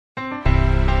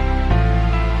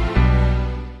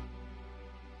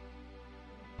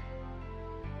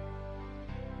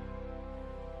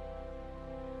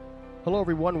Hello,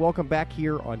 everyone. Welcome back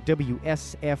here on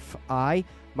WSFI.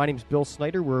 My name's Bill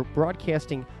Snyder. We're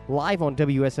broadcasting live on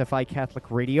WSFI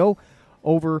Catholic Radio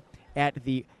over at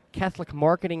the Catholic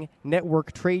Marketing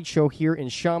Network Trade Show here in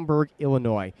Schaumburg,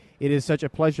 Illinois. It is such a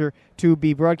pleasure to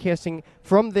be broadcasting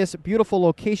from this beautiful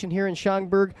location here in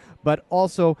Schaumburg, but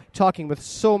also talking with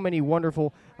so many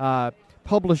wonderful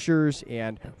publishers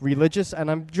and religious. And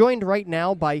I'm joined right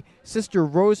now by Sister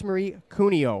Rosemary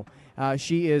Cuneo.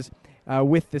 She is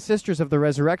with the Sisters of the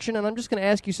Resurrection, and I'm just going to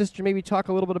ask you, Sister, maybe talk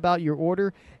a little bit about your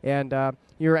order and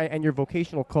your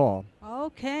vocational call.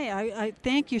 Okay, I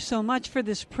thank you so much for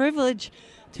this privilege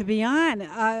to be on.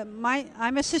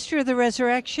 I'm a Sister of the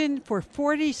Resurrection for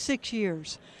 46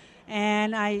 years,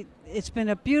 and it's been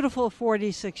a beautiful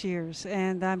 46 years,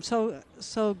 and I'm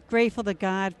so grateful to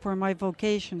God for my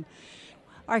vocation.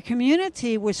 Our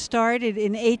community was started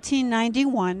in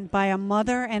 1891 by a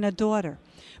mother and a daughter.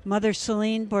 Mother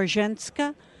Celine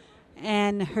Borzenska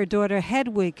and her daughter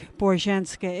Hedwig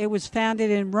Borzenska. It was founded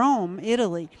in Rome,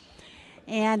 Italy.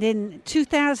 And in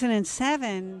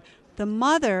 2007, the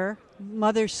Mother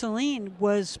Celine,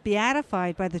 was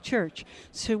beatified by the church.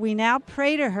 So we now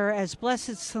pray to her as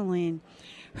Blessed Celine.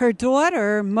 Her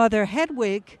daughter, Mother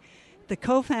Hedwig, the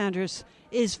co-founders,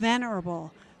 is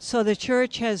venerable. So the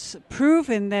church has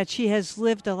proven that she has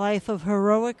lived a life of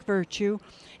heroic virtue,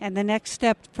 and the next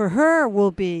step for her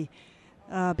will be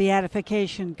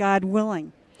beatification, God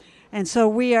willing. And so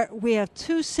we have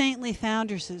two saintly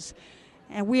foundresses,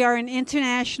 and we are an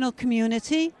international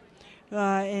community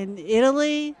in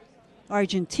Italy,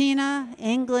 Argentina,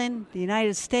 England, the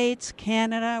United States,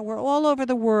 Canada. We're all over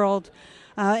the world.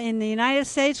 In the United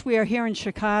States, we are here in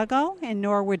Chicago, in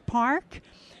Norwood Park,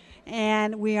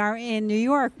 and we are in New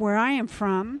York, where I am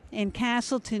from, in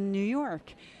Castleton, New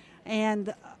York.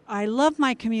 And I love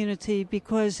my community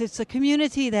because it's a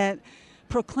community that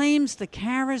proclaims the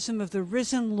charism of the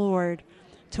risen Lord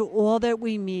to all that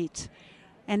we meet.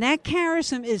 And that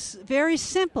charism is very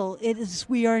simple. It is,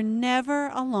 we are never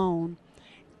alone.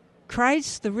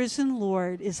 Christ, the risen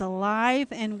Lord, is alive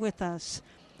and with us.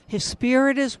 His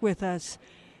Spirit is with us,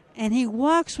 and He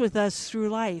walks with us through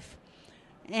life.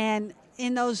 And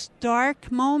in those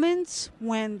dark moments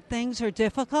when things are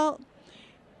difficult,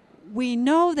 we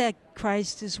know that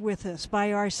Christ is with us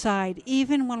by our side,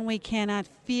 even when we cannot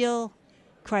feel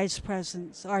Christ's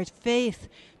presence. Our faith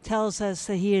tells us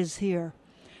that He is here.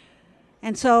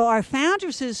 And so our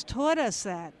foundresses taught us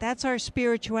that. That's our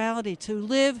spirituality, to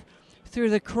live through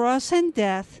the cross and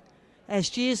death, as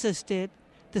Jesus did,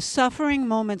 the suffering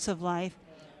moments of life,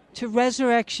 to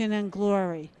resurrection and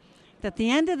glory. That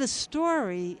the end of the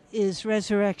story is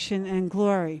resurrection and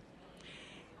glory.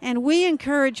 And we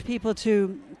encourage people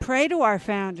to pray to our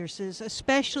foundresses,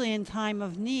 especially in time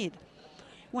of need.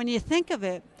 When you think of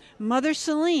it, Mother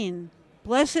Celine,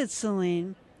 Blessed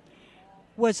Celine,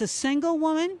 was a single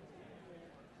woman,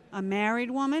 a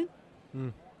married woman,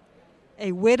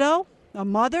 a widow, a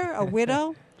mother, a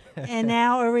widow, and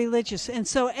now a religious. And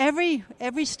so every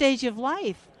stage of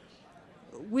life,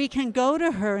 we can go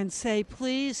to her and say,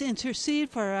 please intercede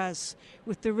for us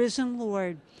with the risen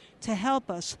Lord to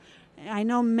help us. I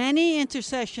know many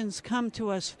intercessions come to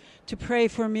us to pray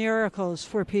for miracles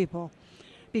for people,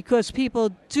 because people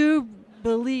do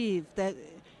believe that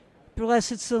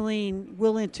Blessed Celine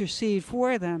will intercede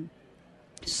for them.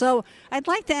 So I'd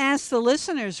like to ask the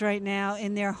listeners right now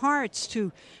in their hearts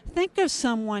to think of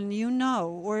someone you know,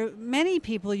 or many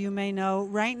people you may know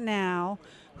right now,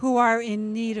 who are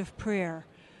in need of prayer.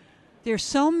 There's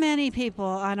so many people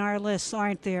on our list,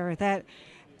 aren't there, that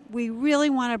we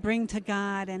really want to bring to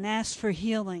God and ask for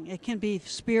healing. It can be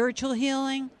spiritual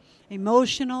healing,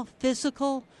 emotional,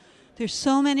 physical. There's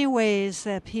so many ways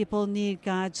that people need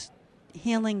God's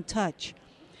healing touch.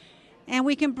 And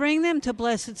we can bring them to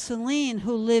Blessed Celine,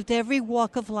 who lived every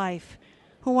walk of life,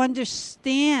 who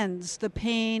understands the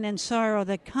pain and sorrow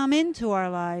that come into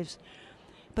our lives,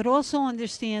 but also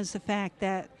understands the fact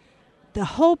that the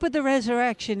hope of the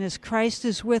resurrection is Christ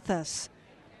is with us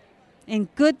in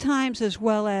good times as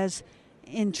well as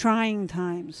in trying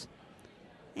times.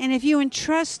 And if you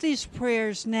entrust these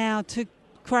prayers now to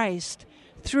Christ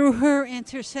through her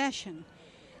intercession,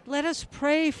 let us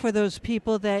pray for those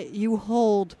people that you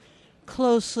hold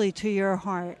closely to your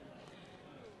heart.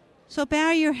 So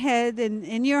bow your head and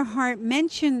in your heart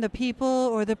mention the people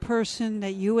or the person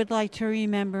that you would like to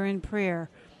remember in prayer.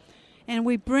 And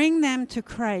we bring them to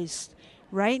Christ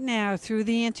right now through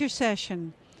the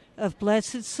intercession of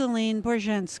Blessed Celine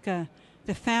Borzenska,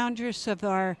 the foundress of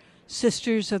our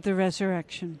Sisters of the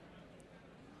Resurrection.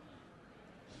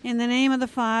 In the name of the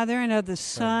Father, and of the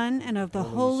Son, and of the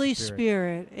Holy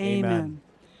Spirit. Amen.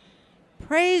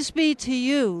 Praise be to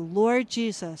you, Lord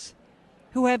Jesus,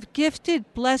 who have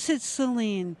gifted Blessed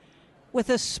Celine with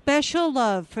a special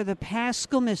love for the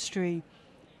Paschal mystery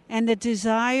and the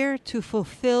desire to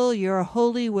fulfill your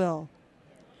holy will.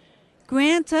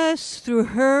 Grant us, through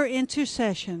her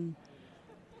intercession,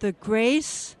 the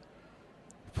grace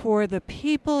for the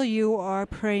people you are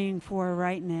praying for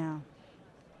right now,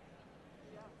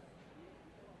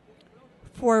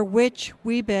 for which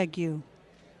we beg you.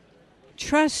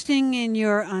 Trusting in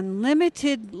your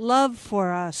unlimited love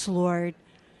for us, Lord,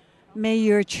 may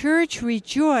your church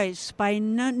rejoice by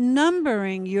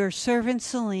numbering your servant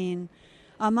Celine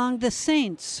among the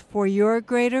saints for your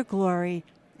greater glory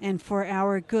and for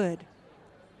our good.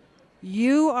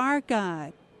 You are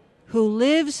God, who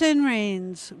lives and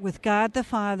reigns with God the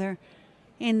Father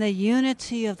in the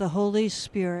unity of the Holy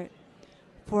Spirit,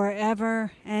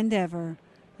 forever and ever.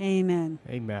 Amen.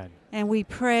 Amen. And we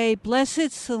pray,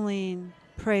 Blessed Celine,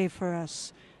 pray for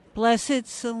us. Blessed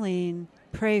Celine,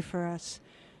 pray for us.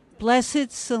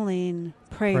 Blessed Celine,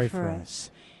 pray for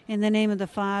us. In the name of the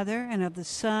Father, and of the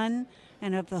Son,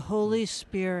 and of the Holy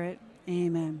Spirit.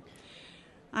 Amen.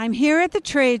 I'm here at the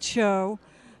trade show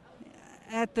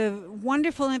at the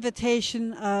wonderful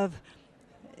invitation of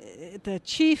the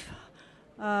chief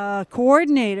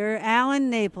coordinator, Alan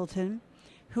Napleton,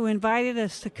 who invited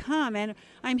us to come. And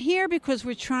I'm here because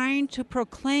we're trying to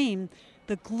proclaim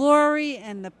the glory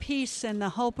and the peace and the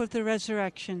hope of the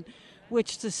resurrection,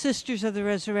 which the Sisters of the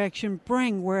Resurrection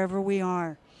bring wherever we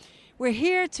are. We're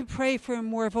here to pray for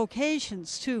more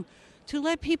vocations, to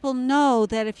let people know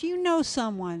that if you know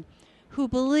someone who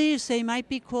believes they might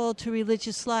be called to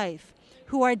religious life,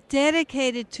 who are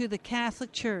dedicated to the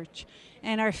Catholic Church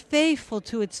and are faithful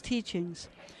to its teachings,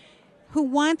 who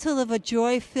want to live a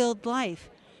joy-filled life,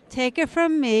 take it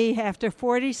from me after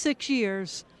 46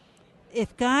 years,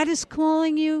 if God is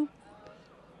calling you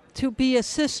to be a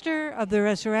sister of the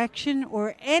resurrection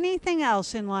or anything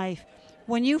else in life,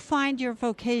 when you find your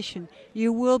vocation,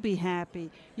 you will be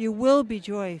happy. You will be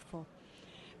joyful.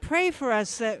 Pray for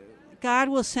us that God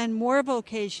will send more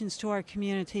vocations to our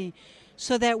community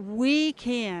so that we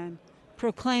can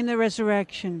proclaim the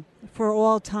resurrection for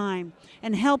all time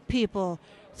and help people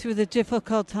through the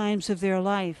difficult times of their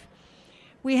life.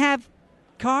 We have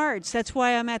cards. That's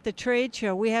why I'm at the trade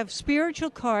show. We have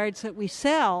spiritual cards that we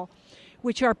sell,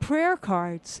 which are prayer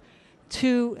cards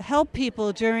to help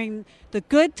people during the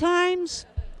good times,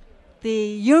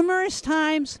 the humorous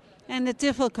times, and the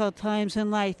difficult times in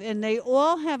life. And they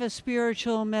all have a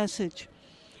spiritual message.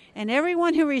 And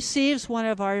everyone who receives one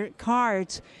of our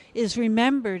cards is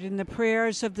remembered in the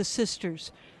prayers of the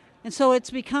sisters. And so it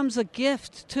becomes a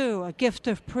gift, too, a gift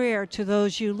of prayer to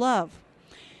those you love.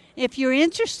 If you're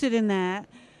interested in that,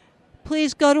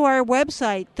 please go to our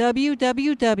website,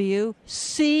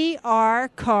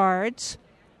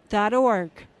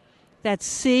 www.crcards.org.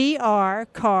 That's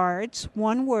crcards,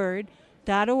 one word,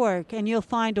 .org, and you'll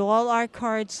find all our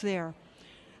cards there.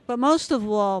 But most of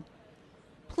all,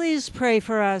 please pray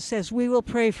for us as we will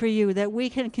pray for you, that we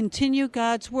can continue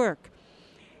God's work,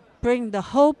 bring the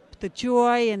hope, the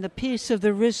joy, and the peace of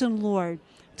the risen Lord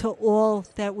to all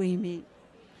that we meet.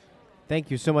 Thank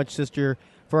you so much, Sister.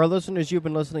 For our listeners, you've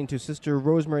been listening to Sister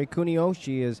Rosemary Cuneo.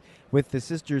 She is with the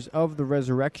Sisters of the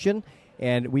Resurrection,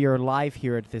 and we are live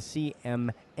here at the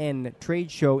CMN Trade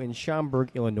Show in Schaumburg,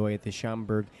 Illinois, at the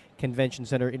Schaumburg Convention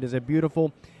Center. It is a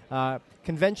beautiful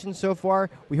convention so far.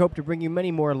 We hope to bring you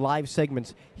many more live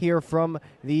segments here from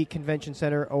the Convention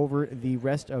Center over the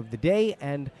rest of the day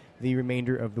and the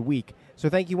remainder of the week. So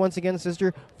thank you once again,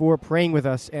 Sister, for praying with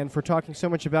us and for talking so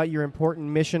much about your important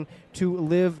mission to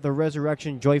live the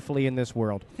resurrection joyfully in this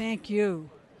world. Thank you.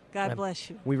 God bless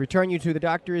you. We return you to The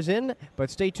Doctor Is In, but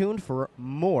stay tuned for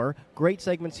more great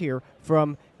segments here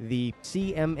from the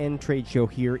CMN Trade Show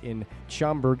here in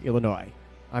Schaumburg, Illinois.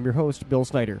 I'm your host, Bill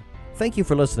Snyder. Thank you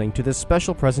for listening to this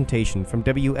special presentation from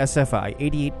WSFI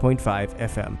 88.5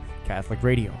 FM Catholic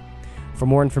Radio. For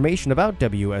more information about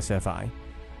WSFI,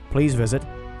 please visit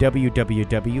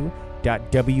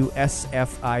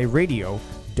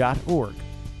www.wsfiradio.org.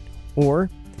 Or,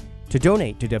 to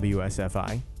donate to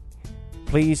WSFI,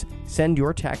 please send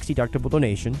your tax-deductible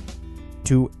donation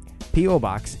to P.O.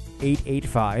 Box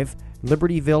 885,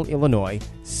 Libertyville, Illinois,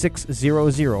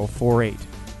 60048.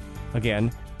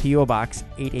 Again, P.O. Box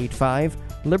 885,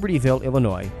 Libertyville,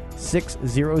 Illinois,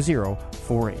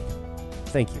 60048.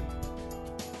 Thank you.